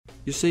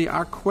You see,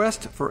 our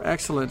quest for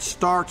excellence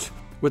starts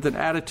with an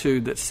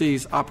attitude that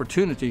sees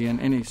opportunity in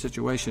any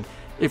situation.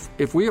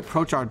 If we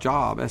approach our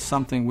job as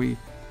something we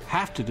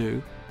have to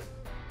do,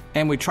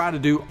 and we try to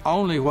do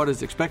only what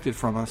is expected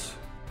from us,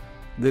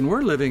 then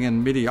we're living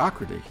in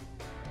mediocrity,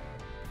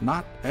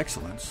 not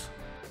excellence.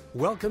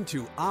 Welcome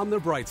to On the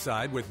Bright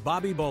Side with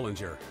Bobby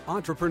Bollinger,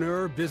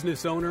 entrepreneur,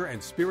 business owner,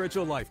 and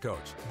spiritual life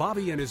coach.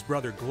 Bobby and his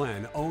brother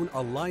Glenn own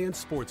Alliance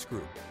Sports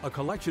Group, a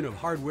collection of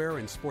hardware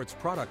and sports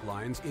product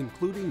lines,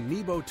 including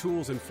Nebo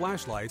tools and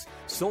flashlights,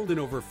 sold in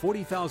over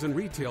 40,000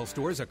 retail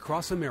stores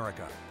across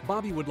America.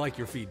 Bobby would like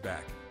your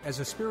feedback. As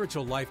a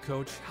spiritual life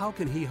coach, how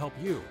can he help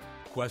you?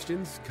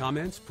 Questions,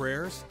 comments,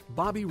 prayers?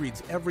 Bobby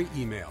reads every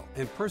email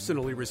and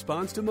personally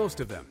responds to most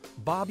of them.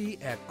 Bobby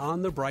at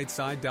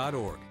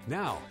onthebrightside.org.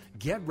 Now,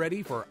 get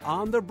ready for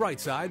On the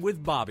Bright Side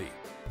with Bobby.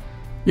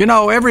 You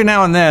know, every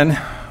now and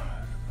then,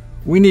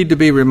 we need to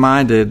be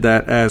reminded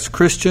that as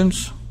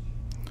Christians,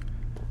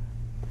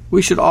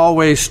 we should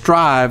always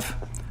strive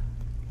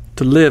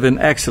to live in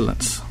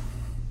excellence.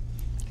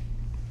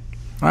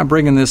 I'm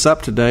bringing this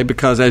up today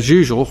because, as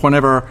usual,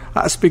 whenever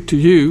I speak to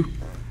you,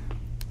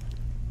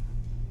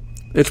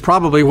 it's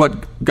probably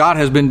what God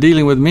has been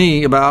dealing with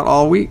me about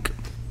all week.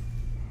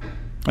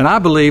 And I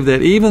believe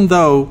that even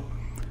though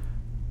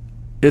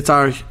it's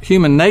our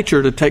human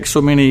nature to take so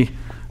many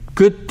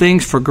good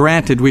things for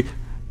granted, we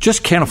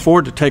just can't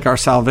afford to take our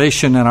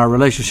salvation and our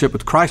relationship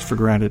with Christ for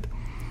granted.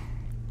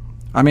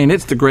 I mean,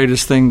 it's the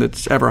greatest thing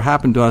that's ever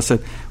happened to us.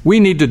 That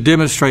we need to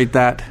demonstrate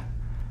that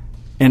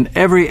in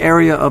every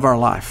area of our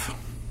life.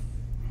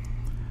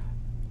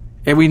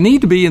 And we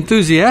need to be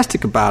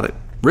enthusiastic about it.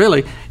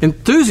 Really,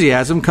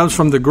 enthusiasm comes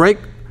from the Greek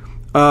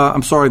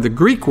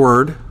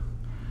word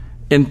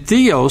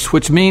entheos,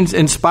 which means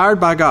inspired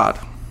by God.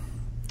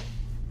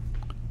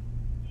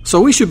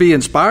 So we should be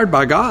inspired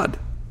by God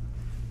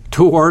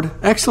toward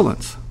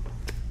excellence.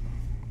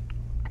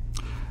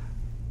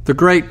 The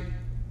great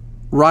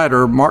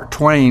writer Mark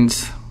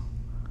Twain's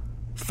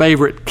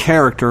favorite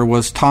character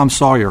was Tom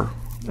Sawyer.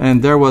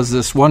 And there was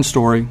this one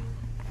story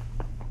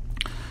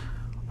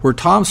where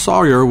Tom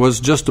Sawyer was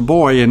just a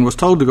boy and was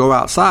told to go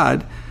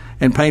outside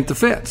and paint the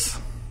fence.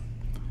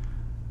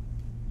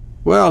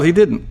 Well, he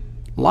didn't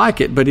like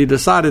it, but he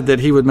decided that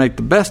he would make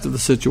the best of the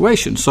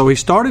situation. So he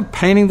started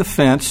painting the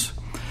fence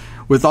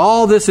with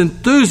all this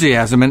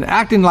enthusiasm and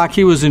acting like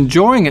he was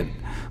enjoying it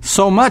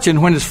so much.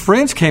 And when his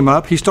friends came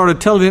up, he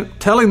started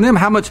telling them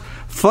how much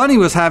fun he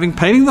was having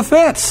painting the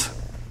fence.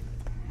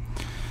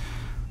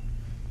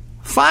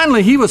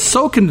 Finally, he was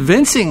so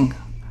convincing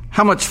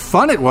how much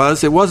fun it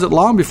wasn't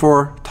long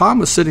before Tom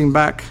was sitting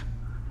back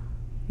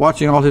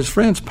watching all his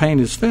friends paint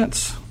his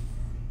fence.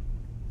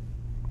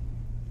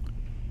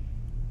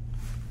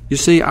 You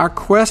see, our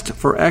quest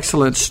for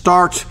excellence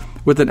starts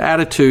with an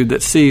attitude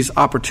that sees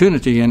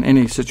opportunity in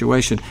any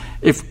situation.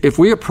 If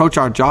we approach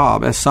our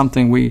job as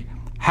something we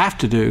have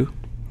to do,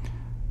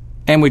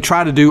 and we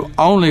try to do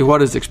only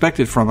what is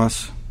expected from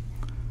us,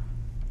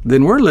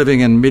 then we're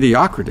living in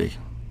mediocrity,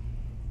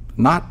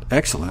 not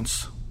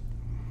excellence.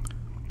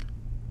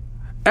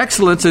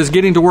 Excellence is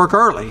getting to work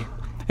early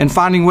and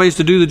finding ways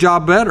to do the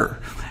job better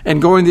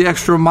and going the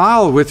extra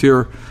mile with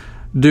your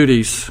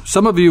duties.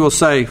 Some of you will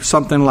say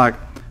something like,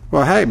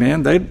 well, hey,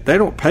 man, they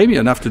don't pay me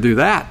enough to do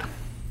that.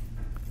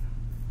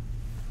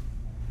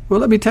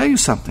 Well, let me tell you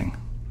something.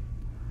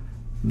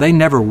 They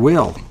never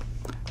will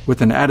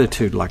with an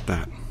attitude like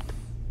that.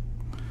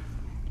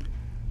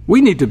 We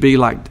need to be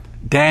like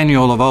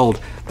Daniel of old.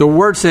 The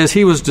word says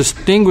he was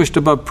distinguished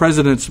above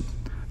presidents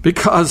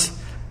because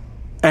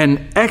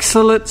an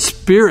excellent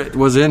spirit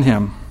was in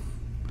him.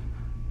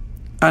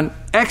 An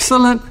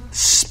excellent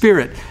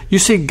spirit. You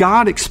see,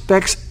 God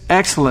expects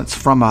excellence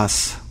from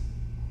us.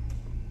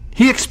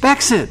 He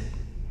expects it.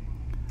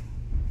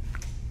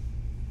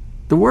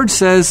 The word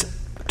says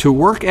to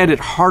work at it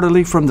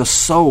heartily from the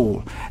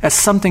soul, as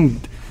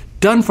something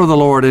done for the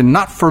Lord and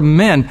not for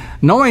men,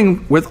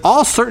 knowing with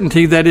all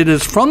certainty that it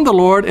is from the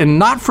Lord and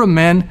not from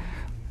men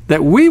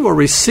that we will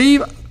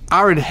receive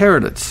our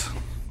inheritance.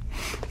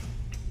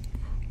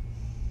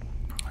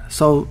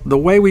 So the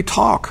way we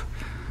talk,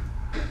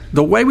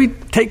 the way we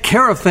take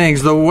care of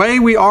things, the way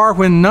we are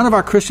when none of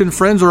our Christian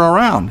friends are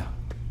around,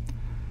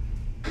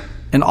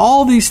 and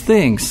all these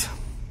things,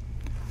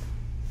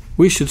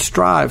 we should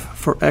strive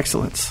for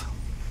excellence.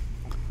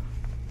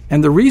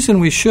 And the reason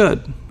we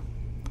should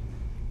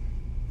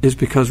is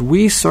because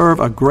we serve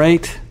a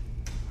great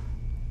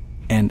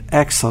and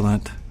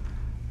excellent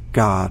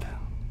God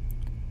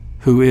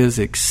who is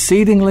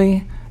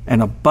exceedingly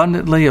and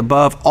abundantly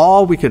above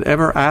all we could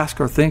ever ask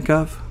or think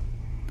of.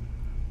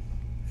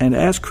 And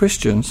as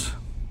Christians,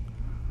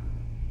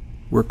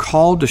 we're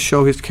called to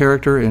show His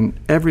character in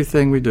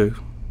everything we do.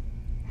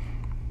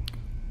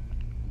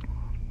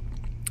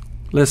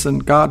 Listen,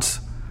 God's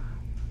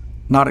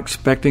not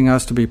expecting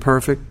us to be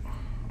perfect.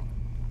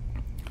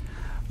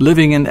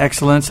 Living in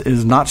excellence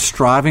is not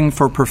striving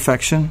for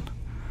perfection.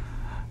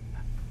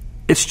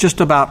 It's just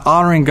about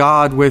honoring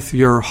God with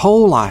your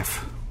whole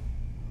life.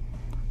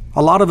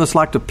 A lot of us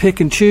like to pick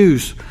and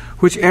choose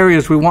which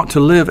areas we want to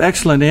live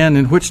excellent in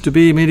and which to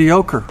be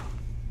mediocre.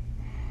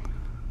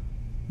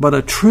 But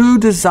a true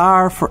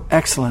desire for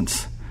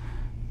excellence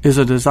is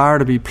a desire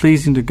to be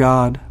pleasing to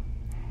God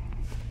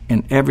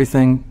in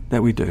everything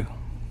that we do.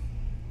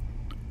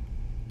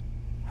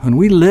 When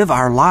we live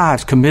our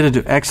lives committed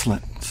to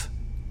excellence,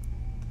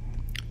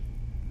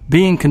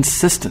 being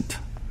consistent,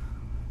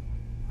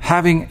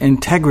 having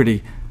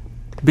integrity,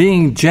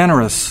 being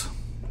generous,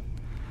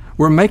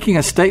 we're making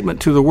a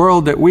statement to the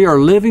world that we are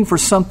living for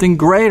something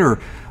greater,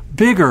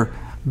 bigger,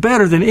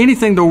 better than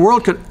anything the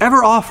world could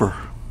ever offer.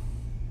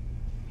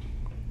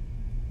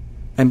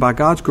 And by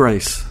God's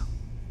grace,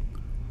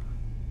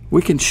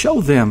 we can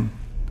show them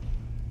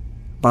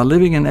by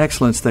living in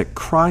excellence that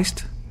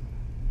Christ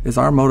is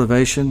our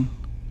motivation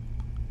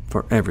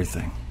for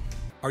everything.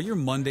 Are your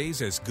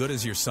Mondays as good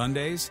as your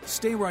Sundays?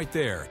 Stay right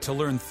there to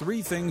learn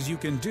 3 things you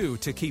can do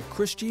to keep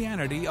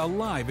Christianity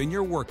alive in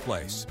your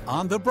workplace.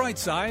 On the Bright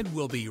Side,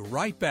 we'll be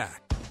right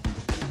back.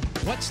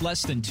 What's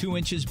less than 2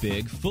 inches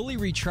big, fully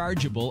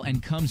rechargeable,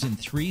 and comes in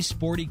 3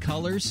 sporty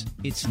colors?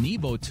 It's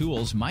Nebo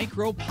Tools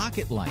Micro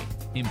Pocket Light.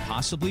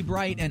 Impossibly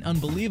bright and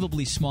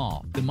unbelievably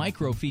small, the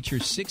Micro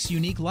features 6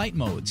 unique light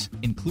modes,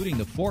 including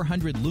the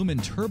 400 lumen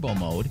turbo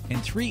mode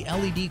and 3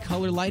 LED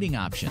color lighting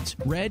options,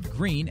 red,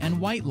 green, and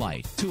white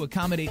light, to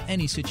accommodate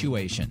any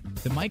situation.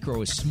 The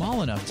Micro is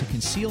small enough to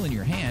conceal in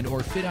your hand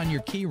or fit on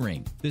your key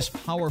ring. This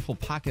powerful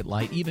pocket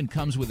light even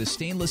comes with a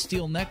stainless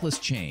steel necklace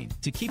chain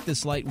to keep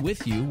this light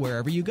with you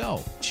wherever you go.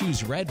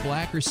 Choose red,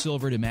 black, or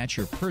silver to match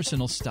your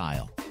personal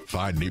style.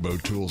 Find Nebo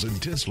Tools'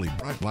 intensely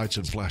bright lights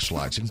and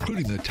flashlights,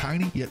 including the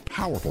tiny yet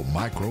powerful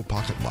Micro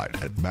Pocket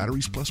Light, at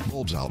Batteries Plus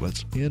Bulbs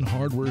outlets, in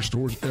hardware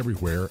stores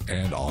everywhere,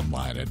 and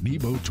online at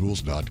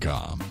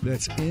nebotools.com.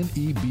 That's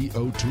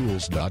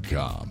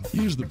NEBOTools.com.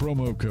 Use the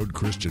promo code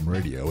Christian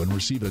Radio and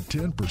receive a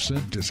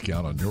 10%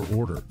 discount on your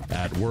order.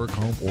 At work,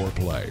 home, or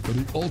play, for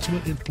the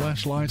ultimate in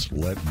flashlights,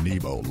 let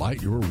Nebo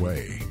light your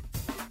way.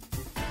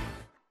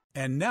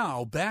 And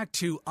now back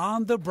to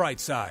On the Bright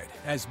Side,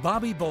 as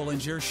Bobby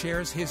Bollinger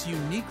shares his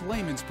unique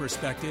layman's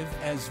perspective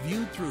as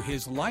viewed through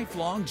his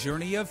lifelong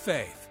journey of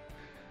faith.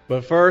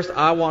 But first,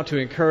 I want to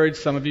encourage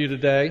some of you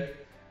today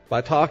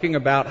by talking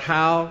about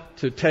how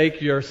to take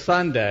your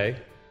Sunday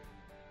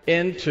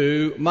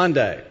into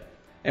Monday.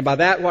 And by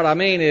that, what I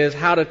mean is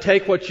how to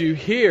take what you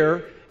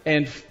hear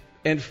and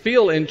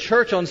feel in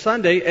church on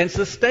Sunday and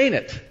sustain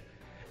it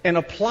and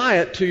apply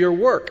it to your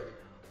work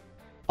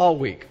all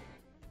week.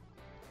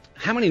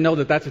 How many know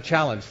that that's a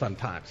challenge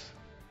sometimes?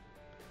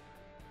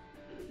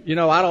 You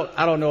know,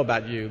 I don't know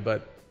about you,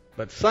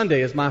 but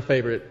Sunday is my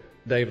favorite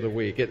day of the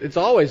week. It's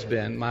always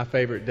been my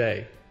favorite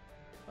day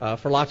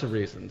for lots of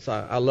reasons.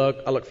 I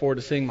look forward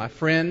to seeing my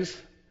friends.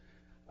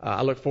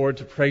 I look forward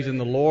to praising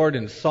the Lord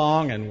in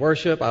song and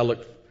worship. I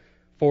look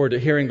forward to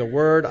hearing the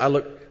Word.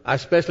 I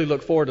especially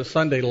look forward to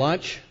Sunday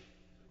lunch.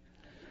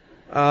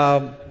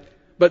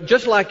 But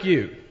just like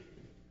you,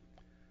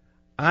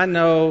 I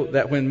know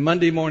that when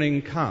Monday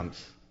morning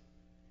comes,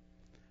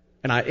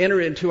 and I enter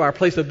into our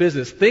place of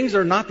business, things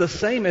are not the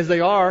same as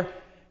they are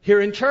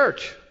here in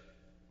church.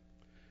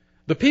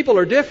 The people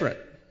are different.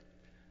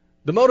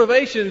 The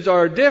motivations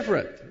are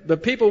different. The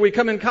people we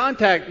come in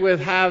contact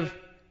with have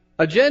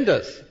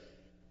agendas.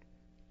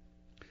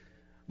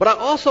 But I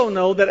also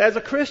know that as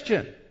a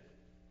Christian,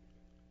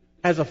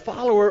 as a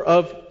follower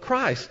of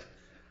Christ,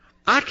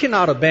 I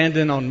cannot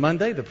abandon on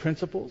Monday the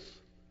principles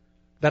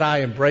that I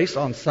embrace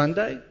on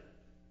Sunday.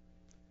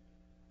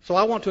 So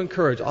I want to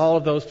encourage all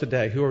of those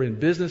today who are in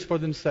business for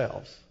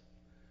themselves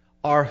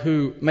or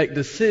who make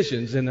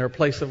decisions in their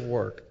place of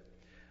work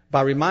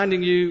by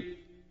reminding you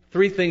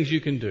 3 things you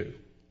can do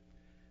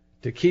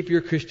to keep your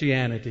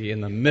Christianity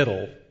in the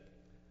middle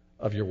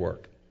of your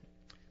work.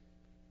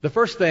 The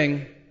first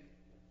thing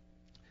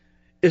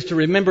is to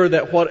remember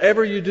that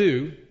whatever you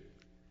do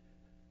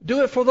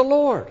it for the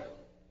Lord.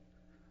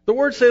 The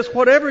Word says,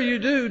 whatever you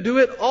do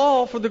it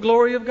all for the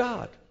glory of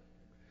God.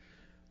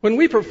 When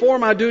we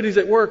perform our duties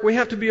at work, we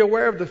have to be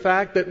aware of the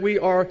fact that we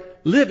are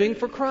living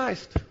for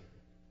Christ.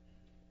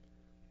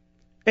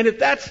 And if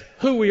that's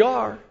who we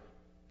are,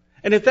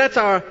 and if that's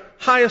our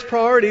highest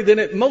priority, then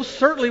it most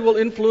certainly will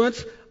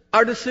influence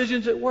our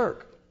decisions at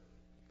work.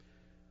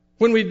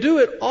 When we do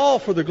it all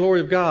for the glory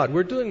of God,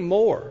 we're doing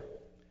more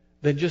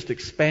than just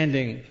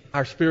expanding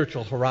our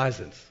spiritual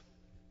horizons.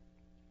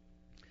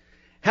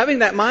 Having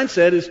that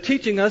mindset is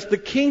teaching us the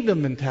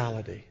kingdom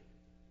mentality,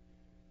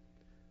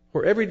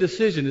 where every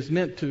decision is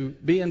meant to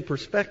be in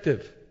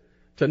perspective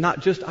to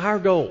not just our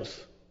goals,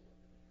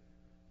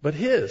 but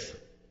His.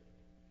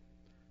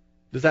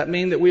 Does that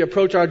mean that we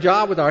approach our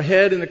job with our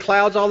head in the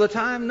clouds all the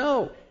time?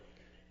 No,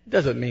 it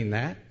doesn't mean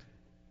that.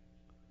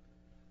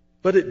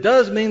 But it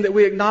does mean that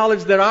we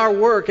acknowledge that our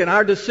work and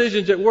our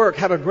decisions at work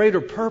have a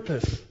greater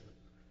purpose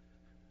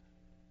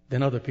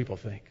than other people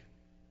think.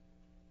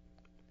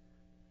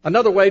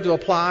 Another way to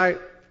apply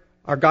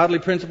our godly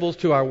principles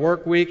to our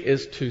work week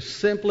is to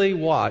simply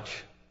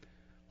watch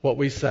what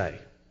we say.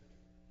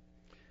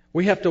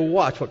 We have to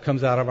watch what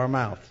comes out of our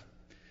mouth.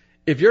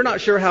 If you're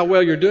not sure how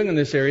well you're doing in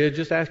this area,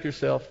 just ask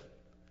yourself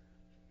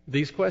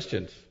these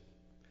questions.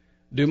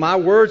 Do my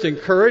words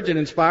encourage and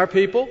inspire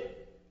people?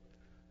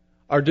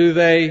 Or do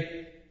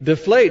they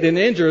deflate and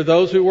injure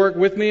those who work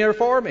with me or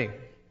for me?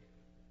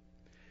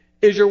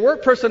 Is your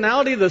work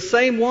personality the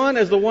same one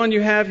as the one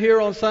you have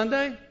here on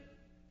Sunday?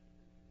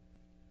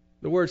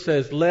 The Word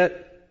says,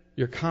 let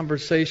your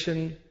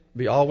conversation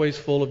be always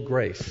full of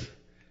grace,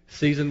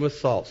 seasoned with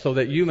salt, so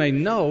that you may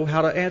know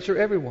how to answer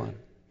everyone.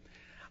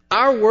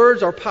 Our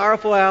words are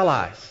powerful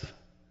allies,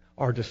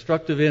 or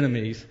destructive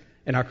enemies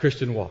in our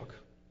Christian walk.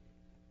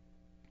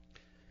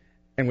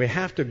 And we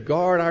have to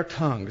guard our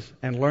tongues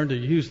and learn to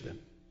use them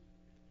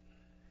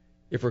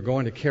if we're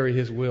going to carry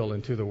His will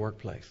into the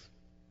workplace.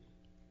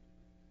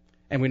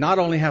 And we not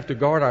only have to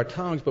guard our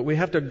tongues, but we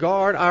have to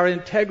guard our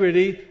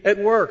integrity at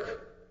work.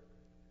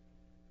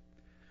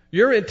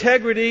 Your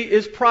integrity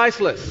is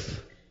priceless.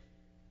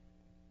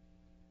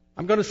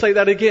 I'm going to say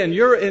that again.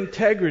 Your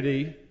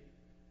integrity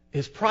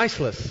is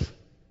priceless.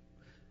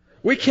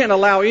 We can't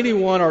allow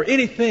anyone or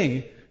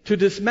anything to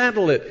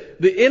dismantle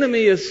it. The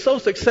enemy is so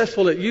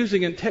successful at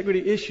using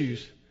integrity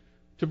issues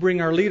to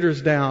bring our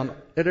leaders down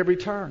at every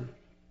turn.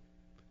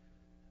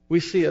 We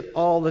see it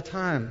all the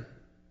time.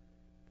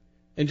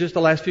 In just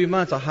the last few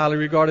months, a highly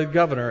regarded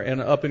governor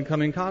and an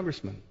up-and-coming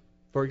congressman,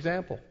 for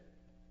example,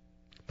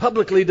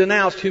 publicly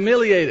denounced,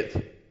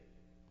 humiliated,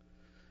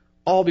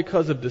 all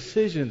because of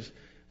decisions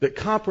that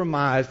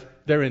compromised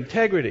their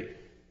integrity.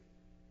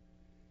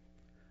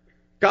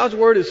 God's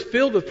Word is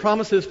filled with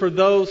promises for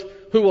those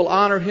who will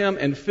honor Him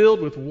and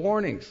filled with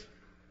warnings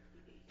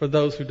for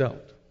those who don't.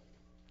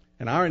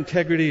 And our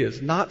integrity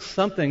is not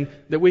something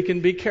that we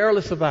can be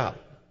careless about.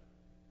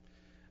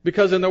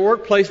 Because in the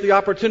workplace, the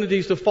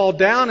opportunities to fall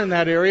down in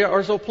that area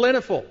are so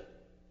plentiful.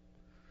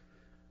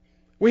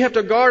 We have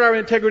to guard our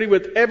integrity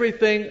with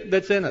everything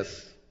that's in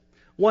us.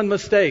 One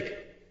mistake,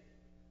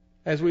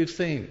 as we've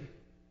seen,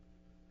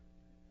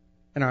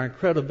 and our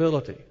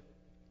credibility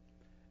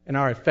and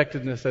our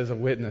effectiveness as a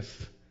witness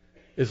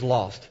is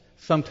lost,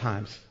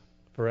 sometimes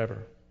forever.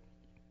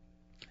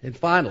 And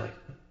finally,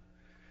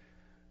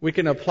 we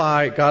can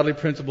apply godly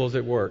principles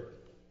at work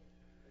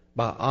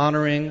by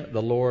honoring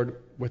the Lord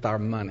with our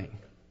money.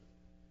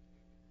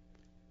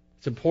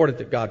 It's important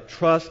that God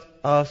trusts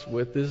us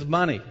with His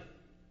money.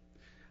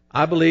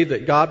 I believe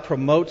that God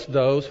promotes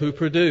those who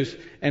produce.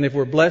 And if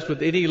we're blessed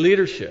with any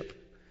leadership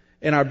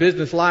in our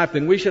business life,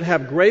 then we should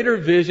have greater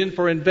vision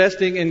for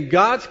investing in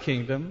God's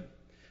kingdom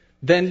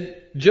than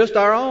just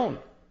our own.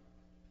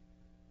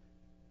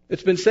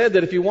 It's been said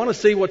that if you want to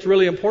see what's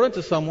really important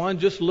to someone,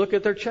 just look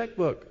at their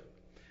checkbook.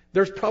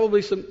 There's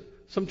probably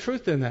some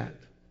truth in that.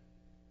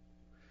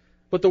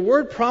 But the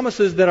Word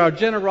promises that our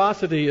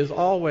generosity is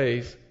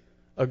always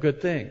a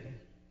good thing.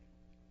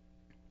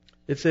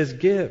 It says,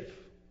 give,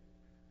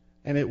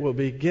 and it will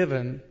be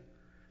given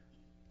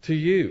to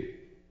you.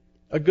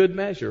 A good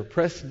measure,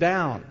 pressed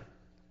down,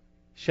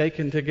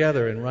 shaken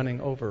together, and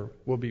running over,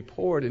 will be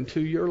poured into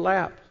your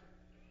lap.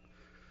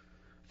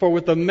 For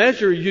with the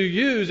measure you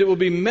use, it will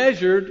be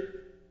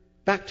measured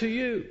back to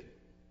you.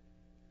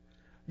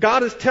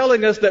 God is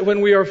telling us that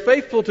when we are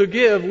faithful to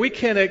give, we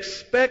can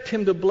expect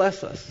Him to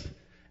bless us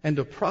and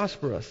to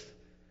prosper us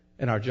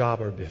in our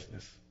job or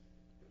business.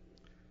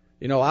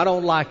 You know, I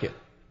don't like it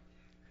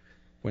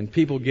when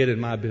people get in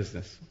my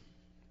business.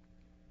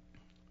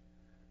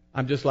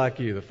 I'm just like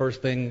you. The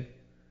first thing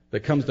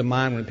that comes to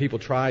mind when people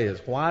try is,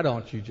 why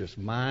don't you just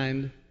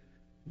mind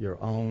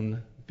your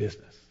own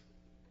business?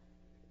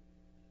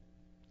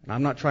 And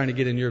I'm not trying to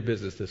get in your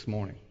business this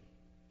morning.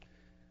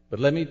 But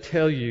let me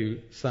tell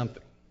you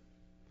something.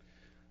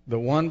 The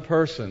one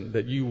person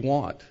that you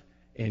want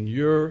in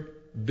your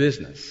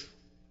business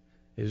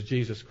is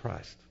Jesus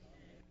Christ.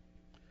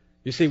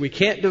 You see, we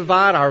can't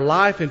divide our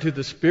life into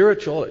the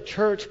spiritual at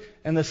church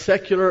and the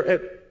secular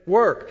at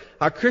work.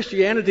 Our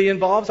Christianity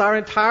involves our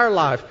entire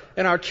life,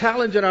 and our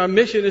challenge and our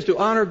mission is to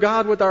honor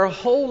God with our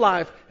whole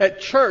life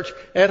at church,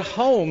 at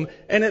home,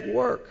 and at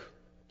work.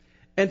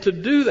 And to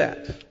do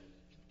that,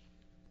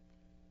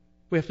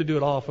 we have to do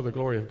it all for the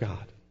glory of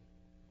God.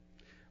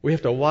 We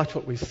have to watch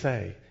what we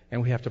say,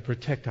 and we have to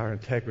protect our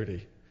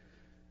integrity,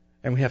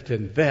 and we have to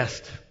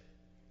invest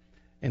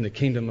in the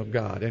kingdom of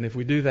God. And if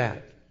we do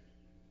that,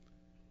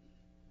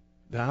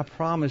 then I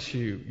promise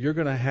you, you're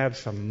going to have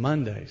some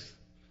Mondays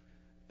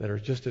that are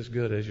just as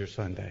good as your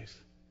Sundays.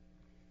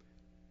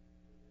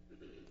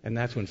 And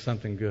that's when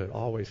something good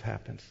always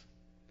happens.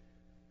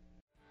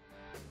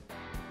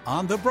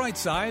 On the Bright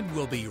Side,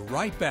 we'll be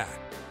right back.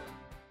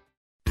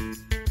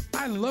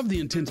 I love the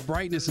intense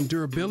brightness and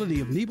durability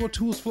of Nebo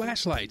Tools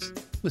flashlights.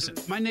 Listen,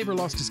 my neighbor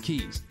lost his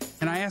keys,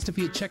 and I asked if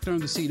he had checked under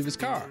the seat of his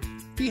car.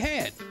 He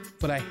had,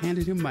 but I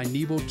handed him my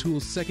Nebo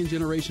Tools second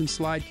generation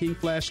Slide King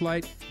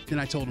flashlight, then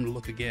I told him to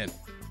look again.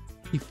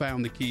 He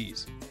found the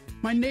keys.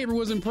 My neighbor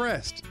was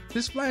impressed.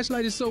 This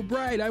flashlight is so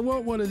bright, I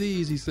want one of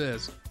these, he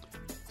says.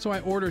 So I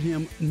ordered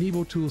him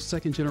Nebo Tools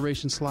second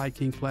generation Slide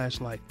King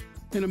flashlight.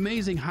 An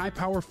amazing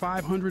high-power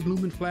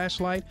 500-lumen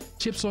flashlight,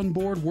 chips on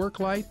board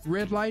work light,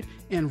 red light,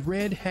 and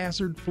red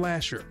hazard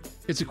flasher.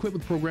 It's equipped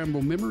with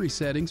programmable memory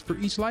settings for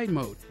each light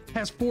mode,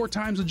 has 4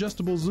 times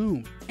adjustable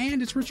zoom,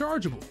 and it's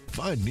rechargeable.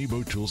 Find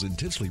Nebo Tools'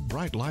 intensely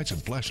bright lights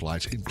and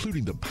flashlights,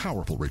 including the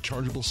powerful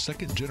rechargeable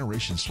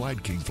second-generation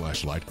Slide King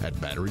flashlight at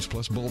Batteries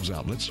Plus Bulbs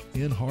outlets,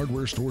 in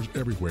hardware stores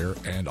everywhere,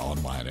 and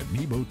online at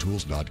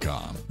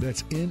nebotools.com.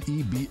 That's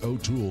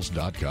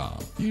NEBOtools.com.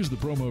 Use the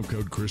promo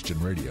code Christian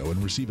Radio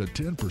and receive a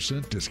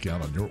 10%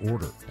 discount on your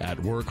order. At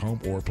work, home,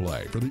 or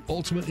play. For the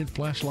ultimate in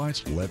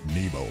flashlights, let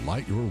Nebo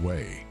light your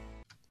way.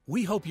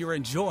 We hope you're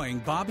enjoying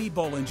Bobby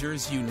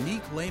Bollinger's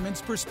unique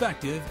layman's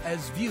perspective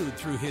as viewed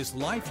through his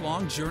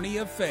lifelong journey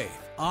of faith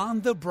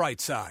on the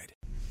bright side.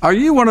 Are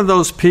you one of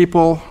those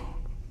people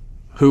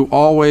who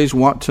always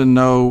want to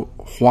know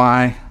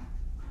why?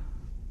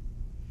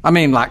 I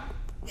mean, like,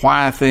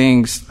 why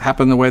things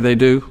happen the way they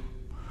do?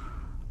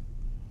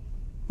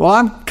 Well,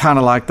 I'm kind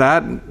of like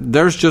that.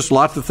 There's just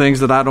lots of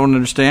things that I don't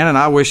understand, and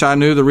I wish I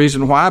knew the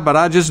reason why, but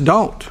I just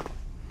don't.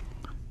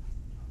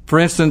 For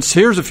instance,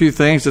 here's a few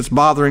things that's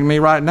bothering me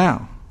right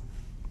now.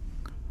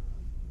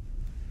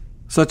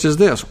 Such as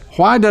this.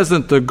 Why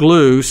doesn't the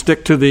glue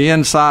stick to the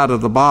inside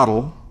of the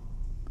bottle?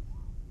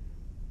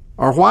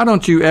 Or why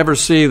don't you ever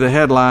see the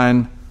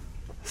headline,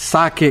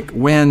 Psychic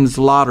Wins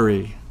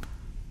Lottery?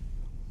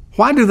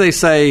 Why do they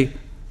say,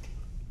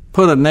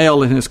 put a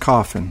nail in his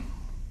coffin?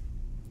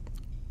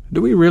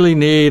 Do we really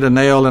need a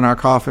nail in our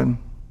coffin?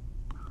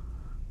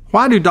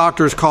 Why do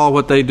doctors call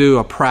what they do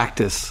a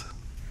practice?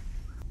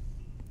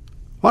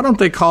 Why don't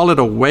they call it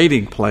a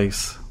waiting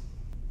place?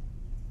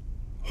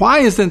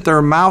 Why isn't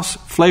there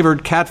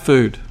mouse-flavored cat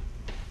food?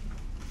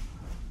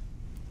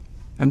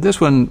 And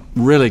this one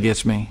really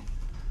gets me.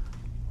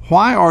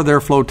 Why are there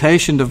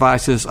flotation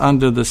devices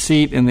under the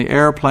seat in the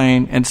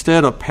airplane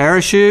instead of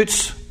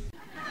parachutes?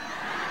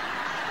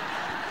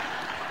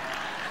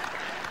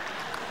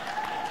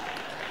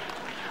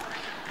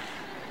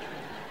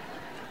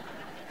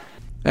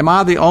 Am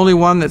I the only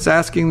one that's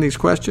asking these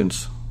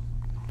questions?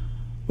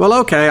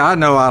 Well, okay, I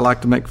know I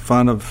like to make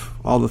fun of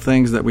all the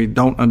things that we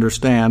don't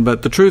understand,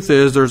 but the truth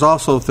is there's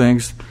also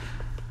things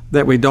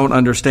that we don't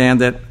understand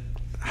that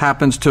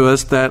happens to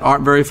us that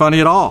aren't very funny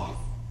at all.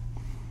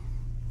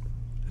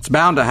 It's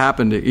bound to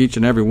happen to each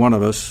and every one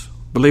of us.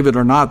 Believe it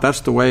or not, that's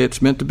the way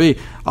it's meant to be.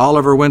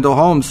 Oliver Wendell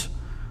Holmes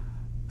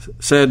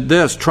said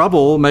this,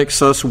 trouble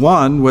makes us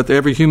one with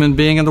every human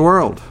being in the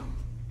world.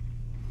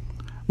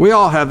 We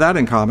all have that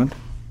in common.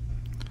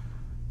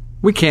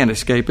 We can't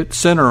escape it,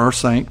 sinner or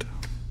saint.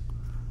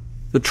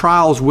 The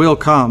trials will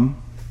come.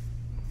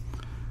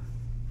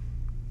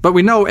 But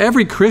we know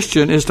every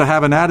Christian is to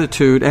have an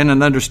attitude and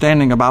an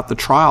understanding about the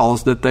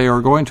trials that they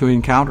are going to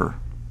encounter.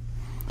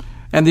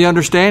 And the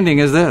understanding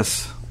is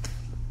this.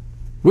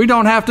 We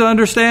don't have to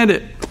understand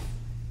it.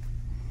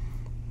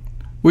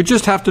 We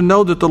just have to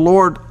know that the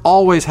Lord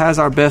always has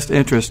our best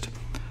interest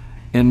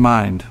in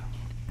mind.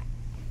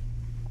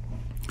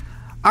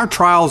 Our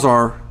trials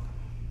are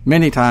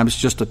many times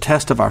just a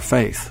test of our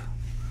faith,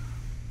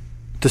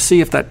 to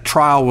see if that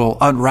trial will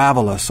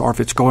unravel us or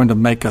if it's going to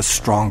make us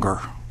stronger.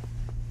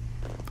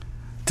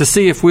 To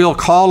see if we'll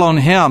call on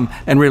Him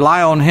and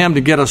rely on Him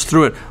to get us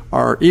through it,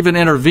 or even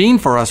intervene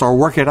for us or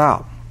work it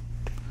out.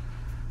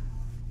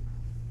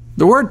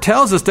 The Word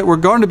tells us that we're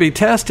going to be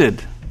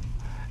tested.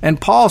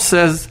 And Paul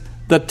says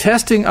the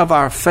testing of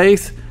our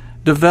faith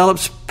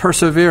develops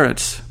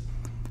perseverance.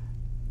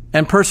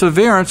 And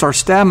perseverance or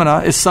stamina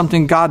is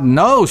something God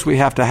knows we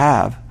have to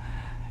have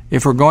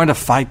if we're going to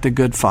fight the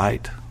good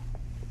fight.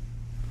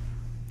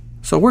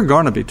 So we're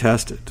going to be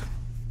tested.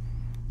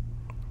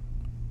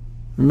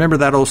 Remember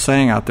that old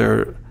saying out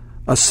there,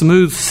 a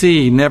smooth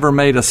sea never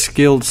made a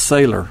skilled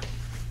sailor.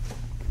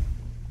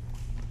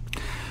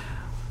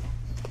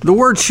 The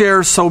Word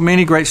shares so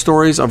many great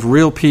stories of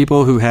real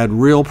people who had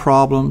real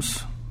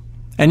problems.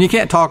 And you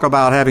can't talk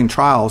about having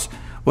trials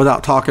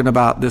without talking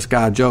about this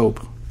guy,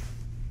 Job.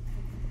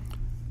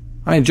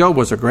 I mean, Job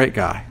was a great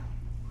guy.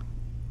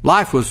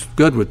 Life was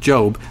good with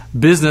Job.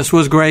 Business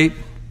was great.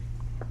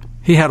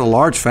 He had a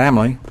large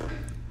family.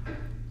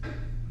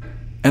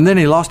 And then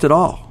he lost it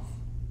all.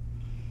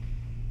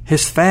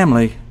 His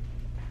family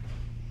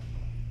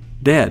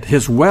dead.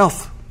 His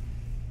wealth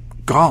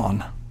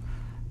gone.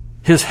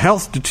 His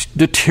health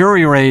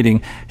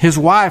deteriorating. His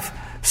wife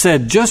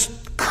said,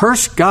 just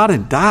curse God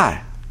and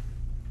die.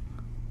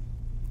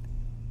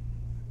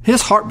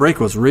 His heartbreak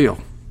was real.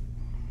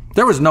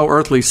 There was no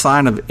earthly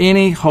sign of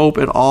any hope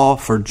at all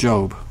for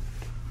Job.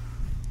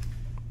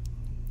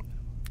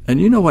 And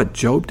you know what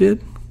Job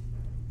did?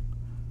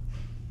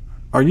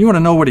 Or you want to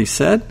know what he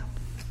said?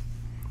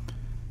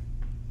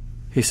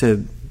 He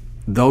said,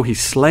 though he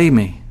slay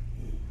me,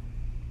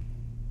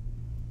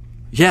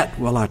 yet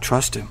will I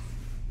trust him.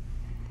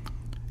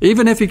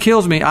 Even if he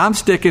kills me, I'm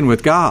sticking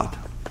with God.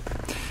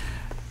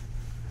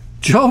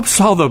 Job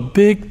saw the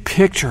big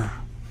picture.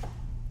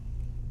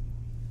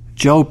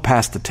 Job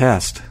passed the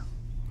test.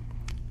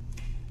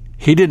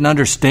 He didn't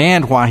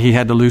understand why he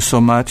had to lose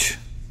so much.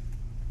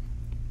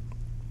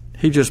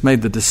 He just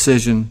made the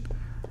decision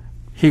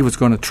he was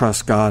going to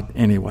trust God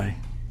anyway.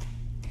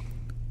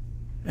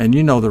 And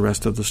you know the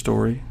rest of the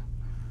story.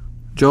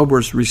 Job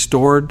was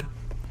restored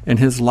in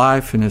his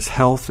life, in his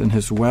health, in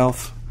his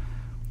wealth,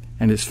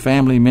 and his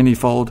family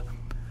manyfold.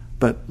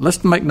 But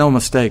let's make no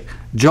mistake,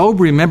 Job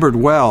remembered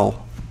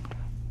well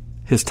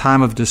his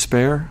time of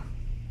despair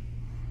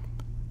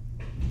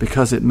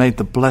because it made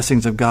the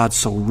blessings of God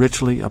so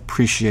richly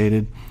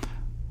appreciated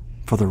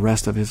for the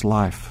rest of his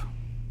life.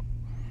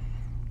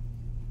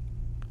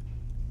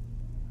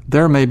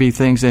 There may be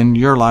things in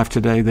your life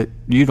today that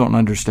you don't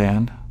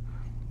understand.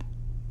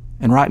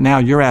 And right now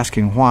you're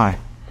asking why.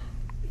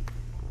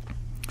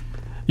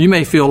 You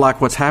may feel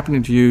like what's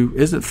happening to you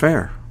isn't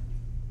fair.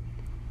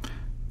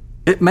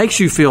 It makes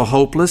you feel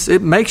hopeless.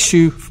 It makes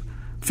you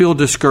feel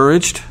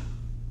discouraged.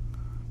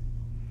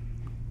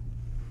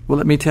 Well,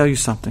 let me tell you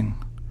something.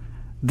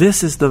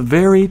 This is the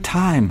very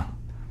time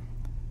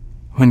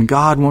when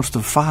God wants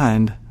to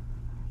find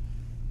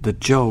the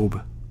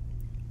Job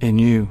in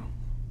you.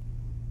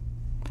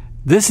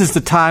 This is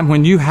the time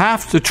when you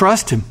have to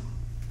trust Him.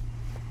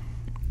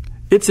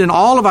 It's in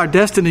all of our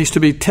destinies to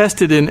be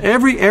tested in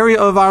every area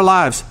of our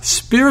lives,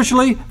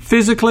 spiritually,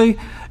 physically,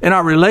 in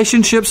our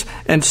relationships,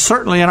 and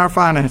certainly in our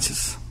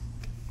finances.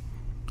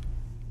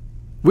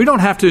 We don't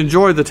have to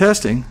enjoy the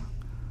testing,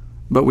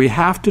 but we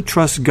have to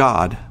trust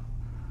God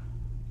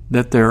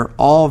that they're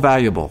all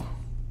valuable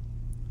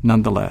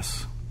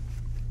nonetheless.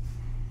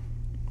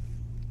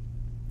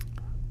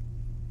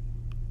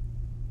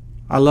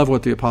 I love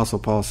what the Apostle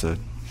Paul said.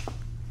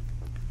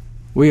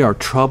 We are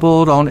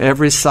troubled on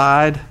every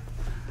side,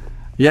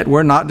 yet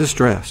we're not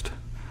distressed.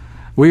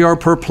 We are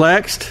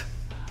perplexed,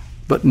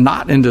 but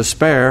not in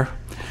despair.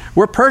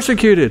 We're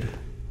persecuted,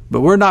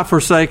 but we're not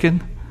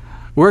forsaken.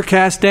 We're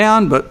cast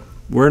down, but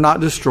we're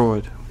not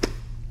destroyed.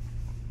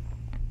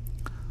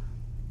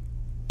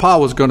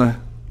 Paul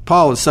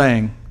was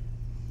saying,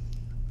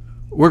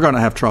 we're going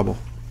to have trouble,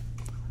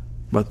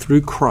 but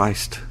through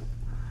Christ,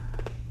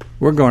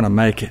 we're going to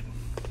make it.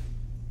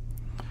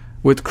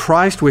 With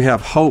Christ, we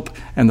have hope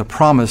and the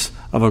promise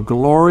of a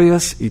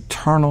glorious,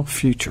 eternal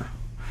future.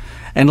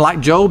 And like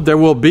Job, there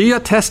will be a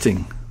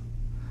testing.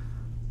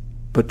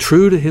 But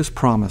true to his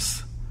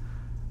promise,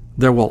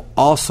 there will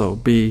also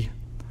be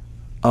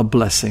a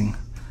blessing.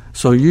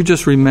 So you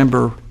just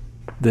remember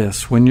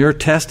this. When you're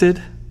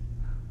tested,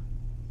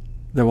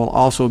 there will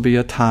also be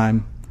a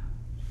time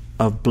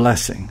of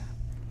blessing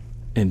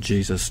in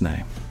Jesus'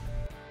 name.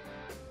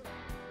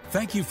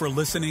 Thank you for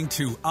listening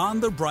to On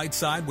the Bright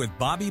Side with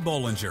Bobby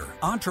Bollinger,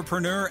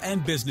 entrepreneur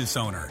and business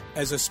owner.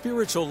 As a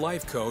spiritual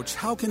life coach,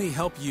 how can he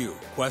help you?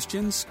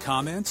 Questions,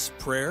 comments,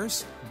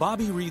 prayers?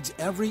 Bobby reads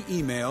every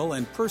email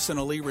and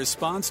personally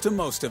responds to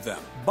most of them.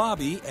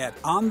 Bobby at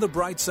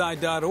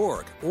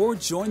onthebrightside.org or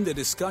join the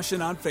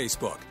discussion on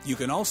Facebook. You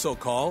can also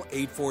call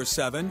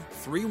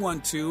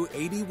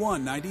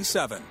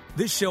 847-312-8197.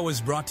 This show is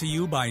brought to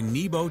you by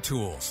Nebo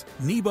Tools.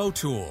 Nebo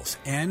Tools,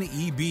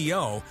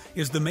 N-E-B-O,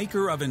 is the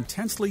maker of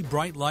intensely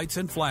bright lights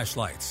and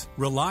flashlights.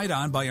 Relied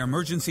on by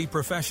emergency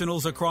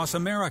professionals across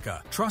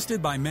America.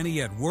 Trusted by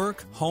many at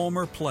work, home,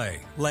 or play.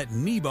 Let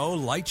Nebo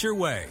light your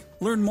way.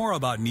 Learn more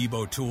about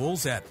Nebo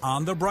Tools at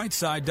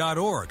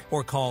onthebrightside.org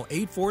or call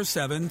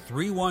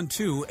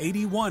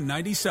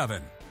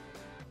 847-312-8197.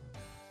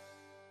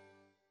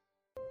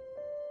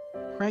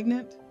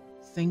 Pregnant,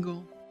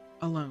 single,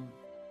 alone.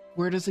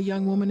 Where does a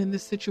young woman in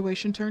this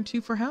situation turn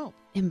to for help?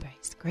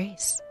 Embrace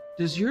Grace.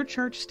 Does your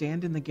church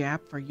stand in the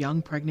gap for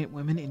young pregnant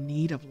women in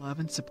need of love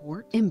and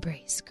support?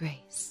 Embrace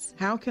Grace.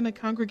 How can a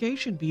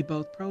congregation be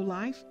both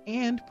pro-life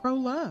and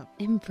pro-love?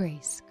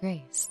 Embrace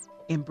Grace.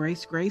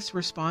 Embrace Grace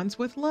responds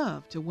with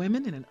love to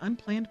women in an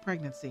unplanned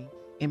pregnancy.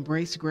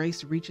 Embrace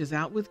Grace reaches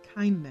out with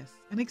kindness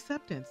and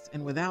acceptance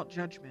and without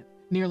judgment.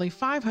 Nearly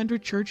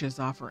 500 churches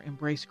offer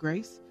Embrace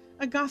Grace,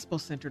 a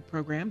gospel-centered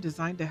program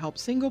designed to help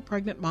single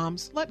pregnant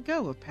moms let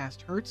go of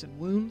past hurts and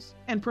wounds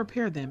and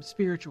prepare them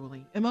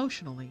spiritually,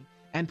 emotionally,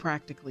 and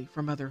practically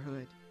for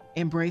motherhood.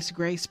 Embrace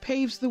Grace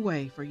paves the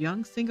way for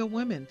young single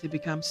women to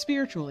become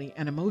spiritually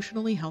and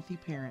emotionally healthy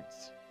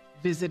parents.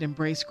 Visit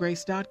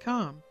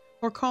embracegrace.com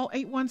or call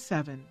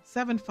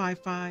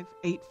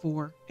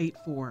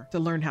 817-755-8484 to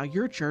learn how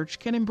your church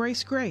can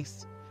embrace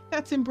grace.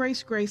 That's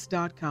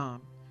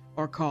embracegrace.com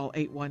or call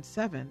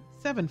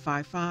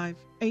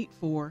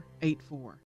 817-755-8484.